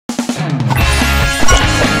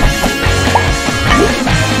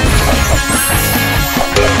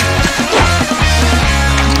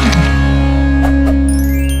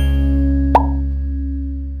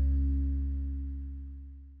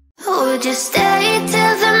stay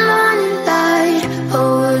till the morning light? Or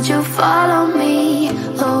would you follow me?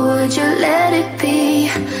 Or would you let it be?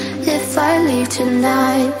 If I leave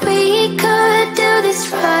tonight, we could do this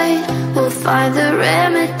right. We'll find the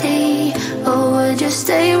remedy. Or would you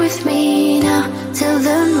stay with me now till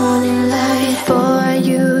the morning light? Before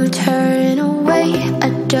you turn away, I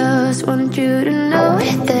just want you to know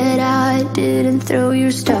that I didn't throw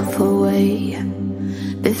your stuff away.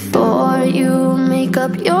 Before you make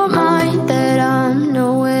up your mind that I'm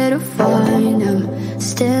nowhere to find, I'm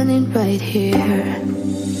standing right here.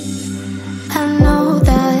 I know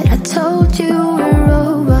that I told you we're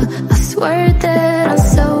over. I swear that I'm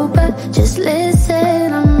sober. Just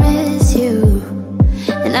listen, I miss you.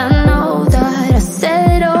 And I know that I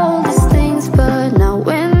said all these things, but now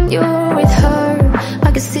when you're with her, I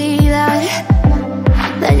can see that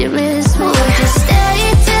you miss me. Would you stay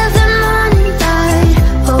till the morning light?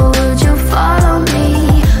 Or would you follow me?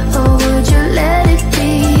 Or would you let it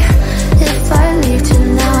be? If I leave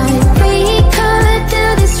tonight, we could do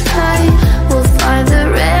this right. We'll find the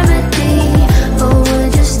remedy. Or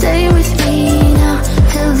would you stay with me now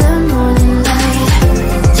till the morning light?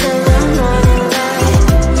 Till the morning light.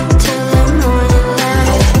 Till the morning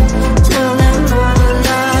light. Till the morning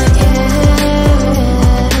light, yeah.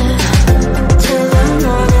 Till the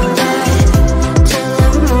morning light. Till the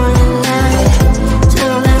morning light.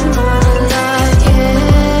 Till the morning light, yeah.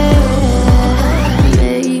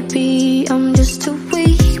 Maybe I'm just too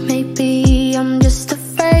weak. Maybe I'm just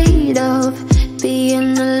afraid of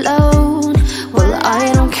being alone. Well,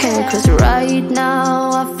 I don't care, 'cause right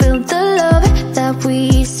now I feel the love that we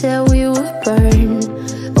said we would burn.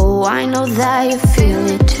 Oh, I know that you feel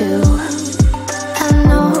it too. I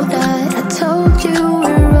know that I told you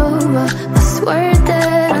we're over. I swear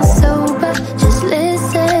that I'm sober. Just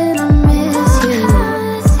listen, I miss you.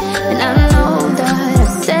 And I know that I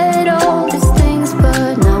said all these things,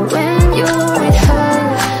 but now when you're with her,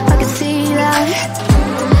 I can see that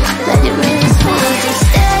you miss me. Would you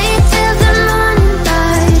stay till the morning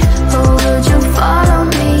light? Or would you follow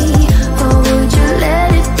me? Or would you let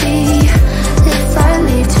it be? If I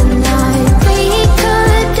leave tonight, we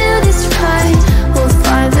could do this right. We'll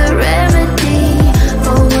find the remedy.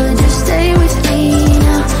 Or would you stay with me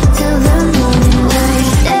now till the morning light?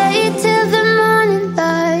 Stay till the morning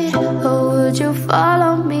light. Or would you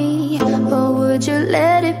follow me? Or would you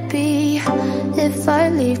let it be? If I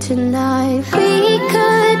leave tonight, we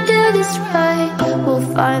could do this right. We'll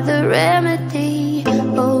find the remedy.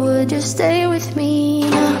 Or would you stay with me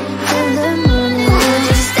now till the morning light? Would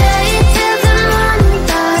you stay till the morning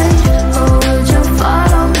light? Or would you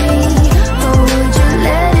follow me? Or would you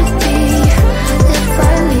let it be? If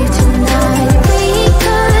I leave tonight, we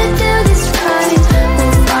could do this right.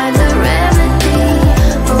 We'll find the remedy.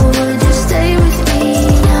 Or would you stay with me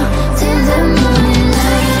now till the morning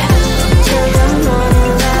light? Till the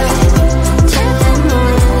morning light. Till the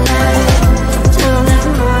morning light. Till the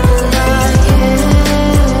morning light, yeah.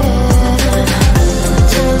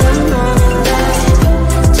 Till the morning light.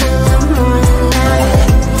 Till the morning light.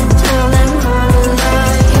 Till the morning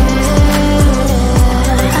light, yeah.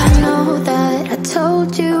 I know that I told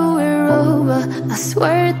you we're over. I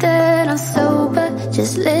swear that I'm sober.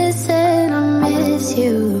 Just listen, I miss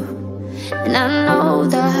you. And I know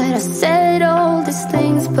that I said all these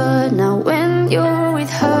things, but now when you're with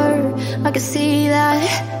her, I can see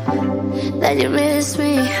that you miss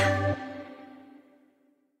me.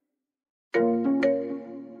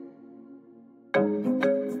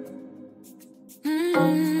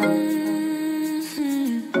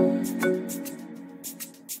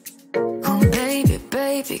 Oh, baby,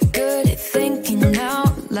 baby, good at thinking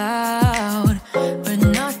out loud, but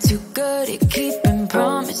not too good at keeping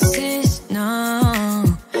promises. No.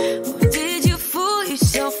 Oh, did you fool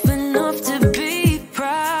yourself enough to be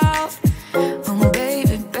proud? Oh,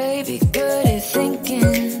 baby, baby, good at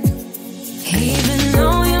thinking. Even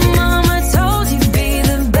though your mama told you be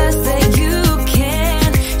the best that you can,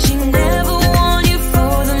 she never warned you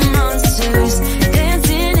for the monsters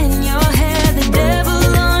dancing in your head. The devil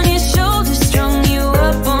on your shoulder strung you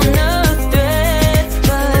up on a thread.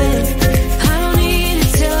 But I don't need to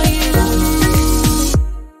tell you,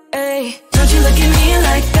 hey, don't you look at me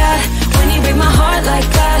like that. When you break my heart like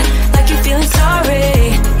that, like you're feeling sorry,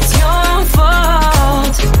 it's your own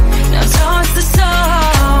fault. Now toss the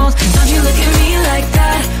salt. Don't you look at me like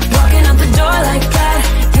that, walking out the door like that.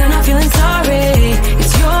 You're not feeling sorry,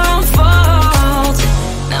 it's your own fault.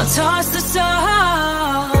 Now toss the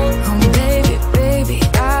salt. Oh, baby, baby,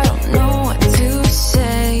 I don't know what to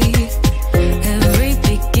say. Every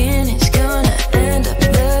beginning's gonna end up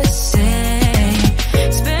the same.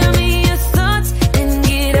 Spare me your thoughts and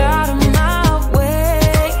get out of my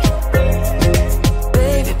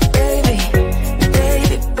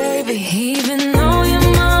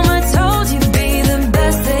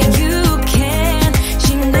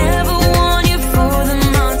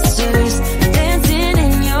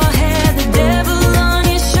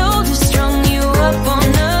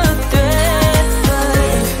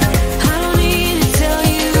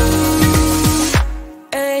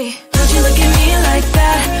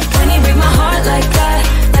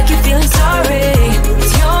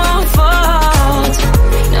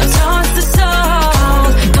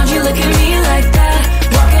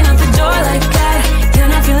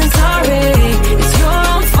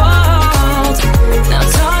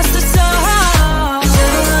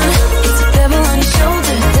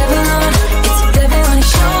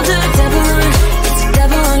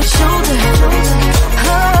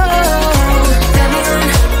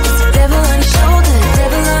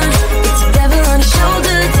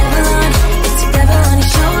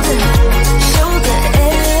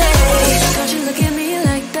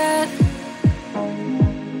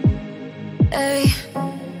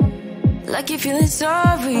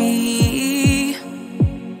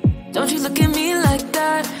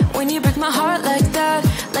you break my heart like that,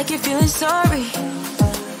 like you're feeling sorry,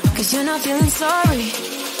 'cause you're not feeling sorry.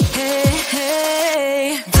 Hey,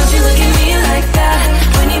 hey, don't you look at me like that,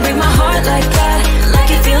 when you break my heart like that, like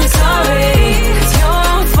you're feeling sorry. It's your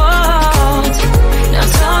own fault, now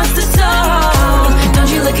talk the soul. Don't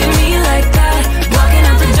you look at me like that, walking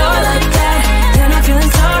out the door like that, you're not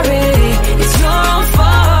feeling sorry. It's your own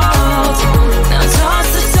fault, now talk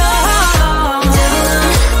the soul. Devil on,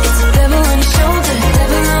 it's a devil on your shoulder.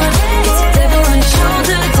 Devil on, it's a devil on your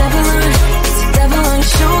shoulder. Devil on, it's a devil on your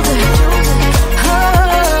shoulder.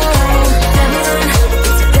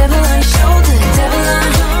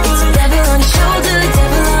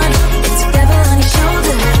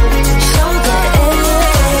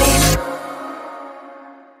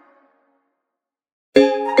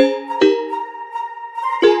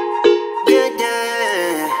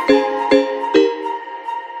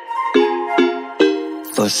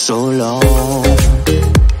 For so long,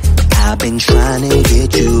 I've been trying to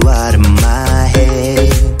get you out of my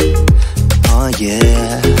head. Oh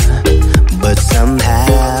yeah, but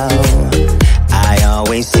somehow I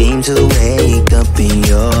always seem to wake up in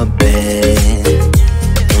your bed.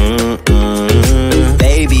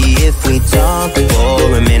 Baby, if we talk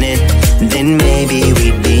for a minute, then maybe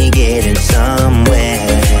we'd be getting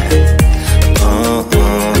somewhere.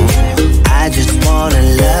 I just wanna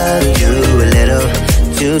love you a little,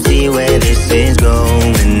 to see where this is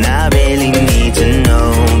going. I really need to know,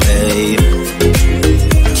 babe.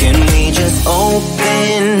 Can we just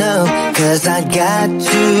open up? 'Cause I got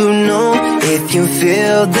to know if you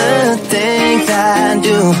feel the things I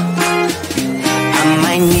do. I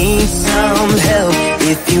might need some help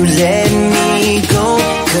if you let me go,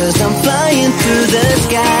 'cause I'm flying through the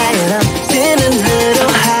sky and I'm sitting a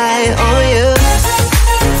little high on you.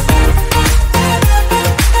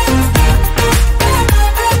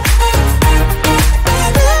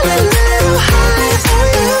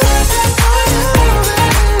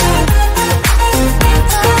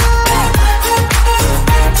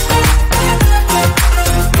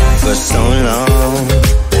 For so long,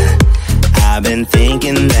 I've been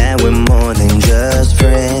thinking that we're more than just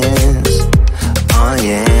friends. Oh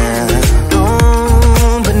yeah.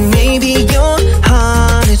 Oh, but maybe your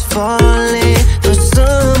heart is falling for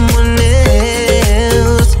someone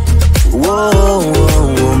else. Whoa, whoa,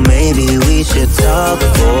 whoa, maybe we should talk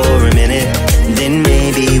for a minute, then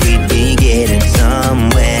maybe we'd be getting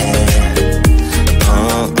somewhere.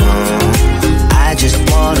 I just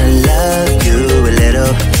wanna love you a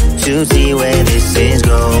little, to see where this is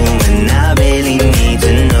going. I really need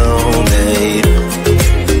to know, babe.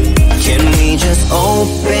 Can we just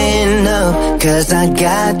open up? 'Cause I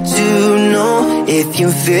got to know if you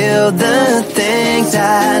feel the things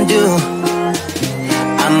I do.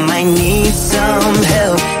 I might need some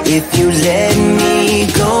help if you let me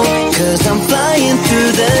go, 'cause I'm flying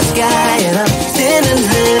through the sky and I'm sitting a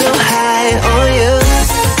little high on you.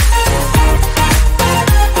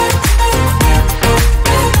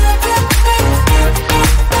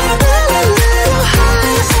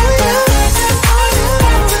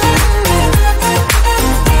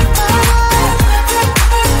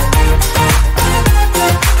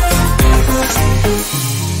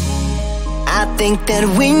 I think that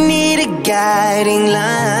we need a guiding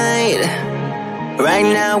light. Right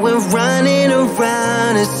now we're running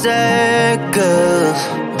around in circles,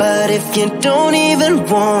 but if you don't even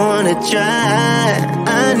wanna try,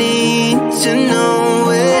 I need to know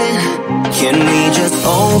it. Can we just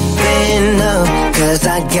open up? 'Cause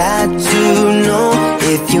I got to know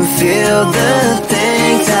if you feel the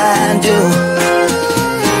things I do.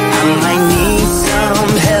 I might need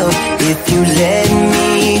some help if you let me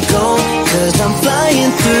go, 'cause I'm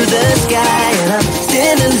flying through the sky and I'm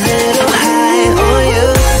sitting a little high on you.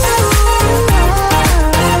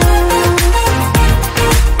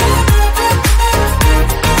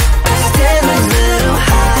 Sitting a little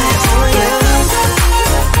high on you.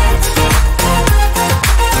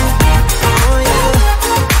 On you.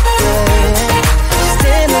 Yeah.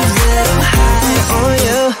 Sitting a little high on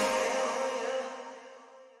you.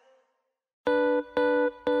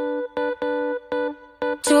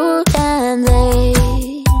 Too damn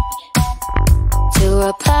late to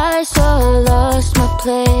apply, so I lost my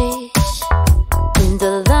place in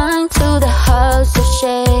the line to the house of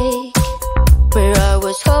shake, where I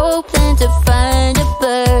was hoping to find a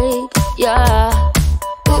babe. Yeah.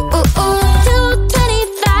 Ooh, ooh, ooh.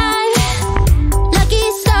 225 lucky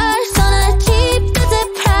stars on a cheap visit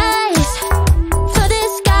price, for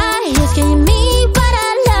this guy is giving me what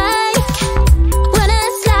I like. When I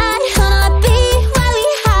slide on a beat while we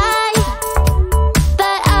high,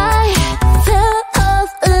 but I fell off,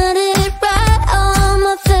 let it right on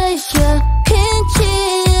my face.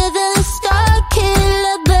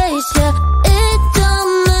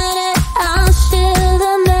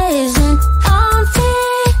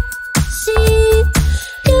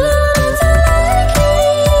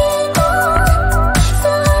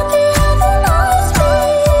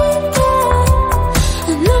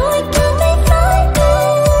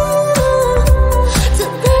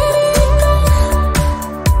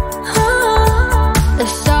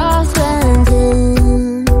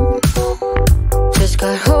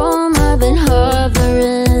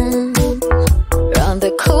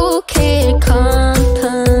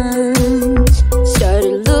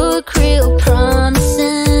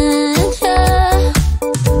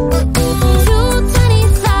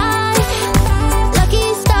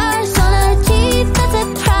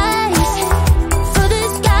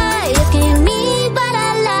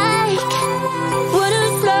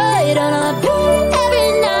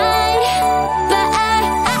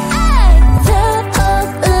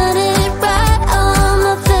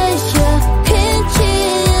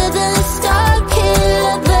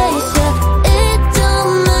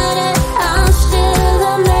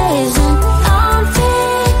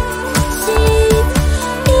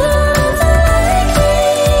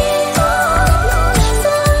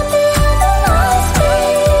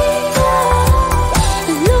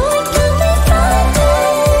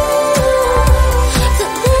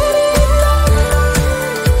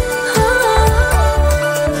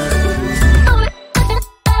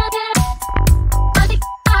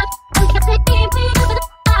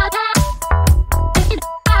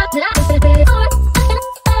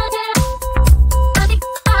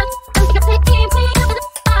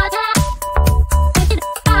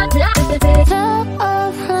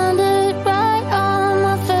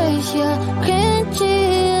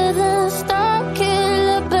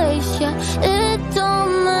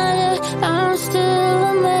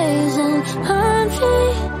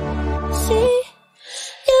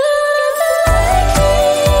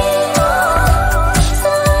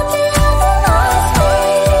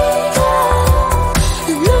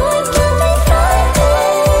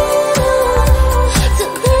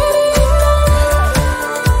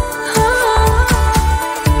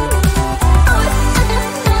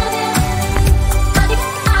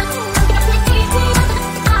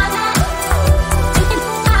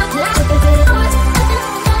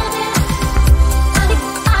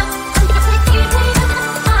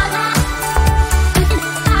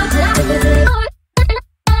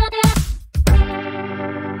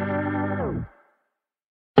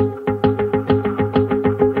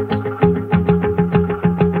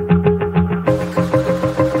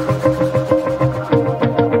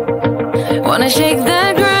 Wanna shake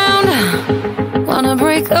the ground, wanna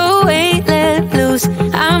break away, let loose.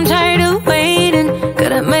 I'm tired of waiting,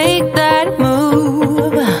 gotta make that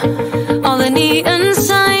move. All the neon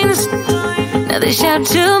signs, now they shout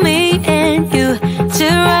to me and you to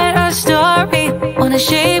write our story. Wanna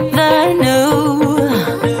shape the new.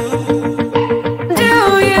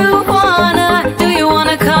 Do you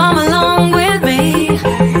wanna come along with me?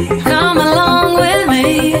 Come along with me.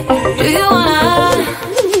 Do you wanna?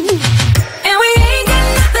 And we ain't got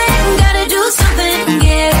nothing, gotta do something,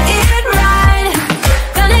 get it right.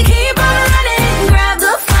 Gonna keep on running, grab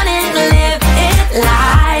the fun and live it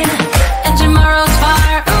light. And tomorrow's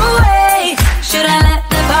far away, should I let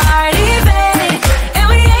the party fade? And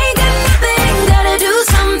we ain't got nothing, gotta do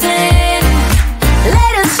something,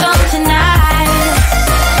 let us all tonight.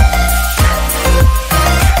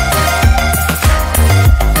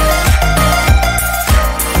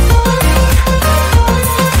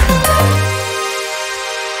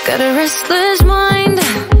 Got a restless mind,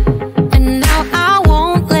 and now I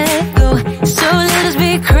won't let go. So let us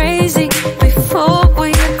be crazy before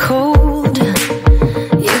we get cold.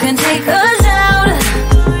 You can take us out,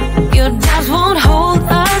 your doubts won't hold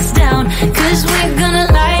us down. 'Cause we're gonna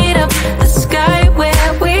light up the sky where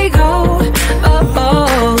we go. Oh,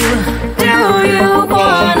 oh.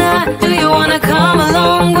 Do you wanna come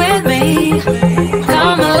along with me?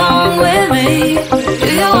 Come along with me. Do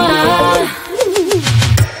you wanna?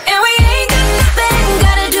 And we ain't got nothing,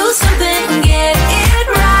 gotta do something, get it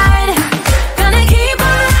right. Gonna keep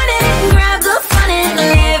on running, grab the fun and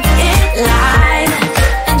live it light.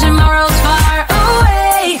 And tomorrow's far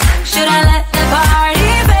away, should I let the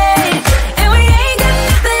party fade? And we ain't got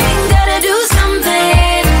nothing, gotta do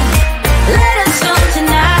something, let us know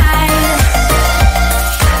tonight.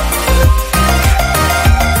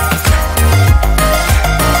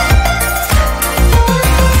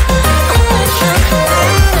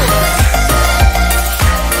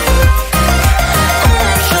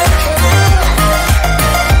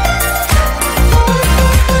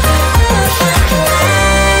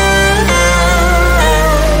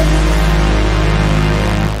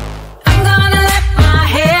 I'm gonna let my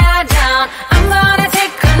hair down, I'm gonna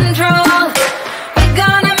take control. We're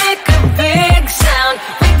gonna make a big sound,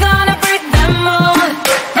 we're gonna break them mold,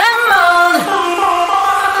 them mold.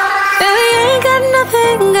 Baby, ain't got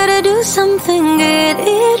nothing, gotta do something, get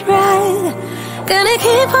it right. Gonna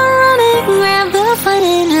keep on running, grab the fun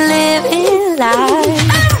and live it life.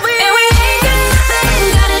 And we ain't got nothing,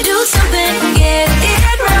 gotta do something, get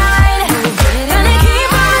it right. Gonna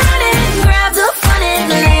keep on running, grab the fun and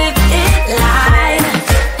live it life.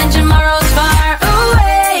 And tomorrow's far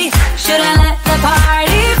away, should I let the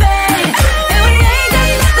party fade? And we ain't got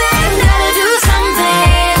nothing, gotta do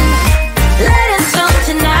something, let us know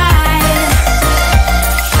tonight.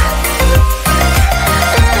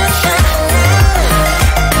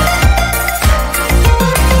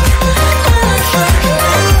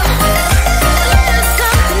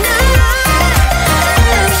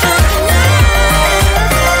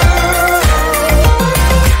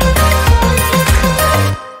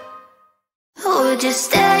 Would you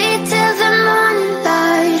stay till the morning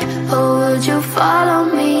light? Or would you follow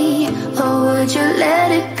me? Or would you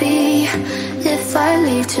let it be? If I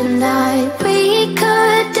leave tonight, we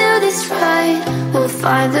could do this right. We'll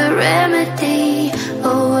find the remedy.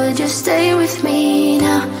 Or would you stay with me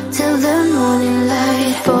now till the morning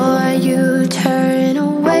light? Before you turn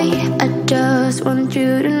away, I just want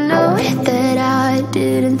you to know that I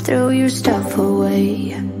didn't throw your stuff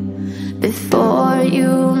away. Before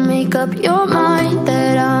you make up your mind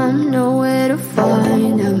that I'm nowhere to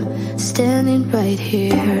find, I'm standing right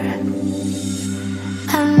here.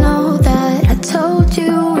 I know that I told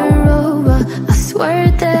you we're over, I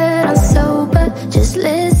swear that I'm sober. Just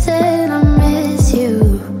listen, I miss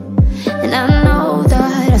you. And I know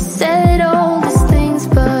that I said all these things,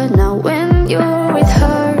 but now when you're with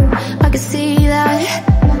her, I can see that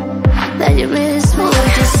you miss me.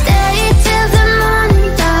 Would you stay till the morning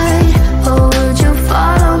light? Or would you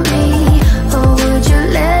follow me? Or would you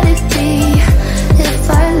let it be? If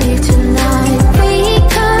I leave tonight, we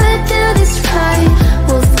could do this right.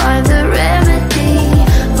 We'll find the remedy.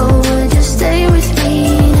 Or would you stay with me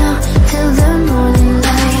now till the morning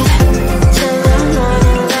light? Till the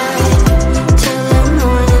morning light. Till the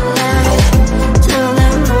morning light. Till the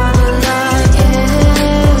morning light, yeah.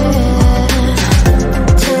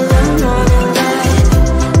 Till the morning light.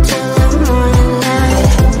 Till the morning light.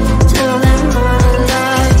 Till the morning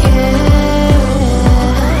light, yeah.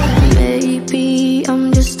 Maybe I'm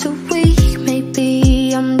just too weak. Maybe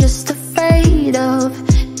I'm just afraid of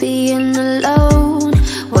being alone.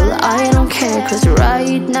 Well, I don't care, 'cause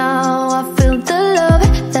right now I feel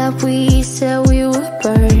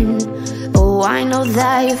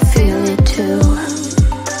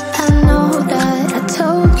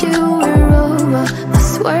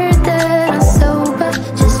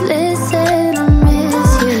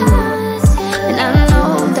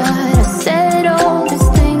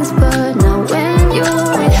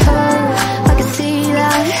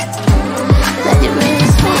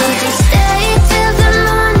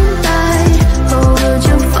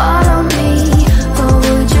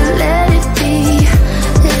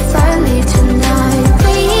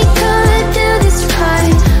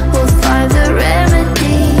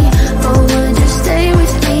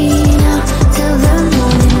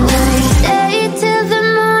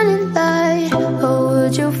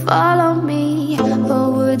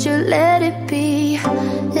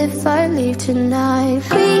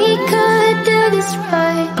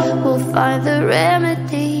find the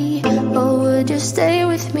remedy? Or would you stay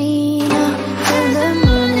with me now till the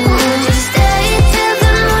morning light? Would you stay till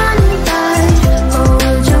the morning light? Or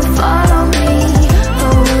would you follow me?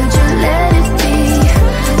 Or would you let it be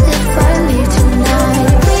if I leave tonight?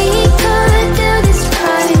 We could do this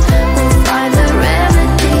right, we'll find the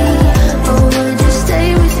remedy. Or would you stay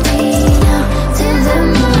with me now till the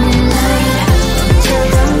morning light? Till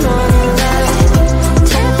the morning light,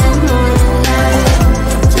 till the morning light,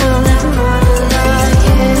 till the morning light,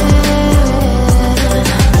 yeah.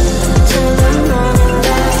 Till the morning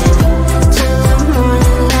light, till the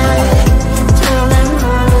morning light, till the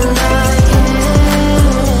morning light, yeah.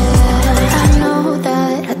 I know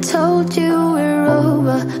that I told you we're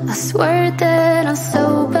over, I swear that I'm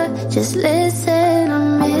sober. Just listen, I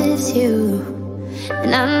miss you.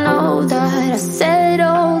 And I know that I said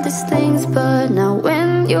all these things, but now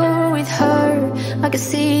when you're with her, I can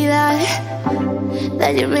see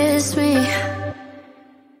that you miss me.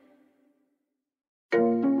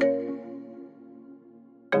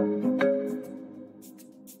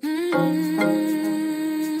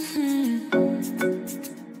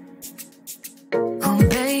 Oh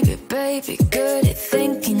baby, baby, good at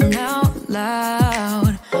thinking out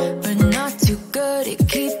loud, but not too good at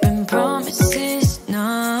keeping promises,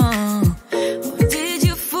 no. Oh, did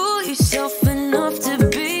you fool yourself enough to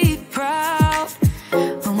be proud?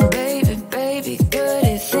 Oh baby, baby, good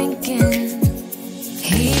at thinking.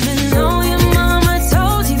 Even though your mama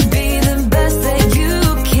told you be the best that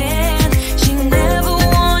you can, she never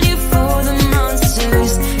warned you for the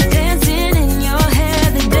monsters dancing in your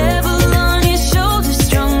head, the devil on your shoulder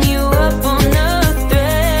strung you up on a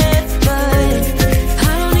thread. But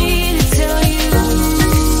I don't need to tell you,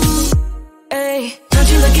 hey, don't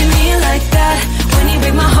you look at me like that when you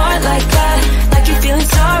break my heart like that, like you're feeling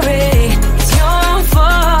sorry. It's your own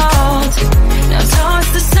fault, now toss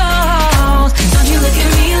the salt. Don't you look at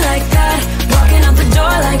me like that, walking out the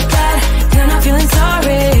door like that, you're not feeling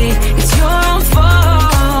sorry. It's your own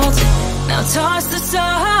fault, now toss the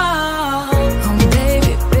salt. Oh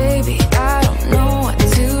baby, baby, I don't know what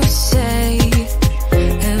to say.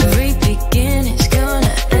 Every beginning's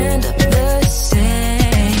gonna end up the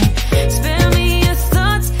same. Spare me your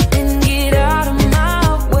thoughts and get out of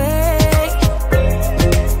my way.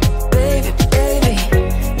 Baby, baby,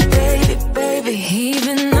 baby, baby.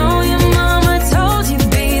 Even though your mama told you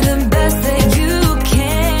be the best that you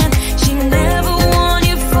can, she never warned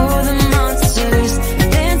you for the monsters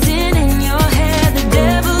dancing in your head, the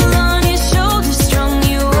devil on your shoulder strung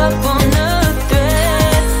you up on a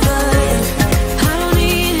thread. But I don't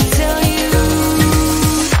need to tell you,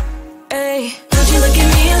 hey, don't you look at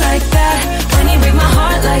me like that when you break my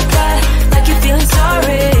heart like that, like you're feeling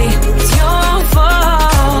sorry. It's your own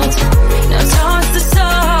fault, now toss the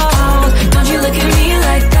salt. Don't you look at me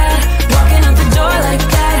like that, walking out the door like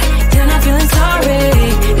that, you're not feeling sorry.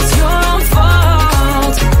 It's your own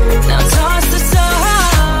fault, now toss the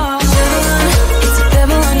salt. It's the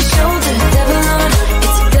devil on your shoulder, devil on,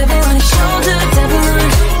 it's the devil on your shoulder, devil on,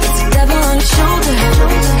 it's the devil on your shoulder.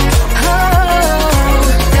 Oh,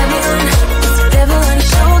 devil on, it's the devil on your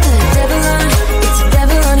shoulder, devil on, it's the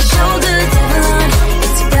devil on your shoulder, devil on,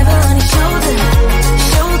 it's the devil on your shoulder,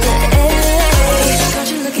 shoulder, hey. Don't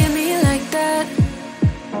you look at me like that,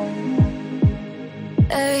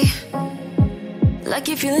 hey, like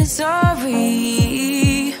you're feeling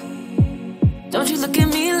sorry. Don't you look at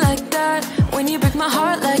me like that when you break my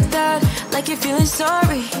heart like that, like you're feeling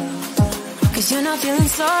sorry, 'cause you're not feeling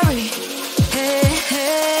sorry. Hey,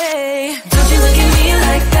 hey, don't you look at me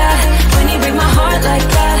like that when you break my heart like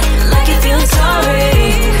that, like you're feeling sorry.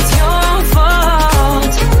 It's your own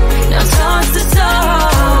fault, now toss the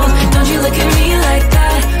salt. Don't you look at me like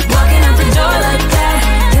that, walking out the door like that,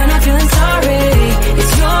 you're not feeling sorry.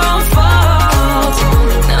 It's your own fault,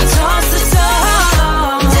 now toss the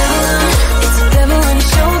salt. Devil on, it's the devil on your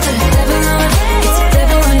shoulder, devil on, it's the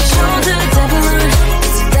devil on your shoulder, devil on,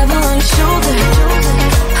 it's the devil on your shoulder.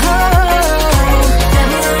 Oh,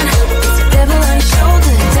 devil on, it's the devil on your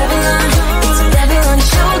shoulder, devil on, it's the devil on your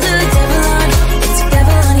shoulder, devil on, it's the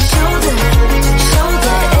devil on your shoulder,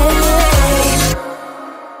 shoulder, hey.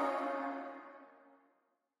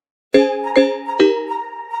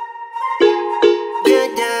 Yeah,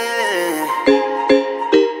 yeah.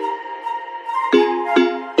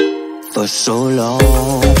 For so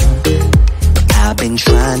long, I've been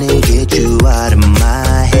trying to get you out of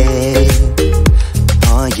my head.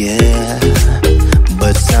 Oh yeah,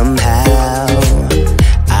 but somehow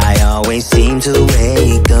I always seem to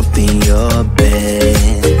wake up in your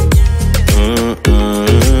bed.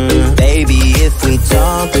 Baby, if we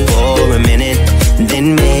talk for a minute,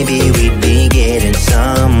 then maybe we'd be getting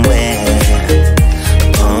somewhere.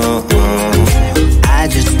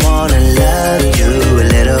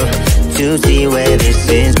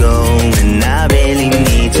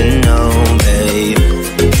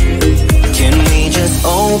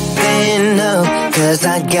 open up, 'cause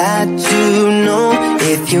I got to know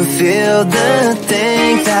if you feel the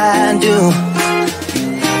things I do.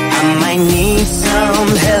 I might need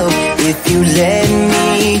some help if you let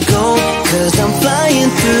me go, 'cause I'm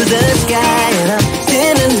flying through the sky and I'm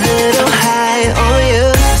getting a little high on you.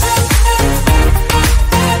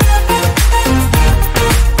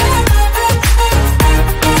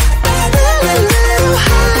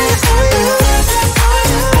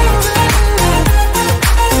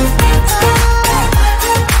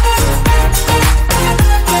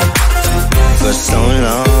 For so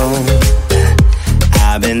long,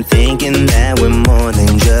 I've been thinking that we're more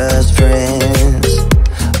than just friends.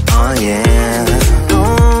 Oh yeah.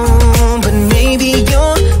 Oh, but maybe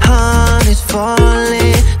your heart is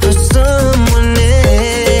falling for someone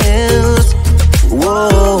else.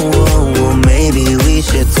 Whoa, whoa, whoa, maybe we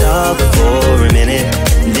should talk for a minute.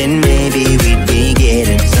 Then maybe we'd be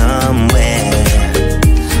getting somewhere.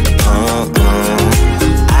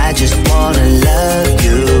 I just wanna love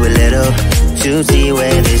you a little to see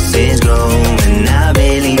where this is going. I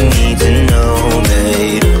really need to know,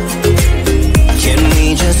 babe. Can we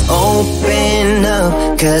just open up?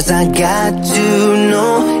 'Cause I got to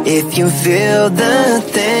know if you feel the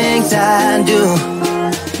things I do.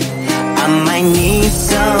 I might need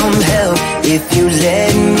some help if you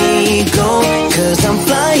let me go, 'cause I'm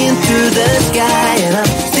flying through the sky and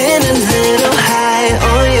I'm getting a little high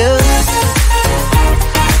on you.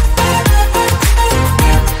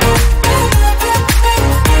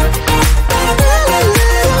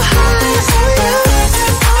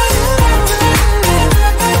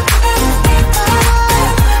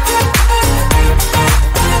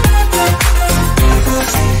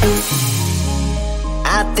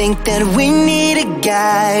 I think that we need a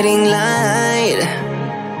guiding light.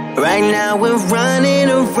 Right now we're running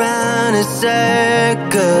around in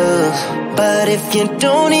circles, but if you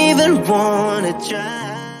don't even wanna try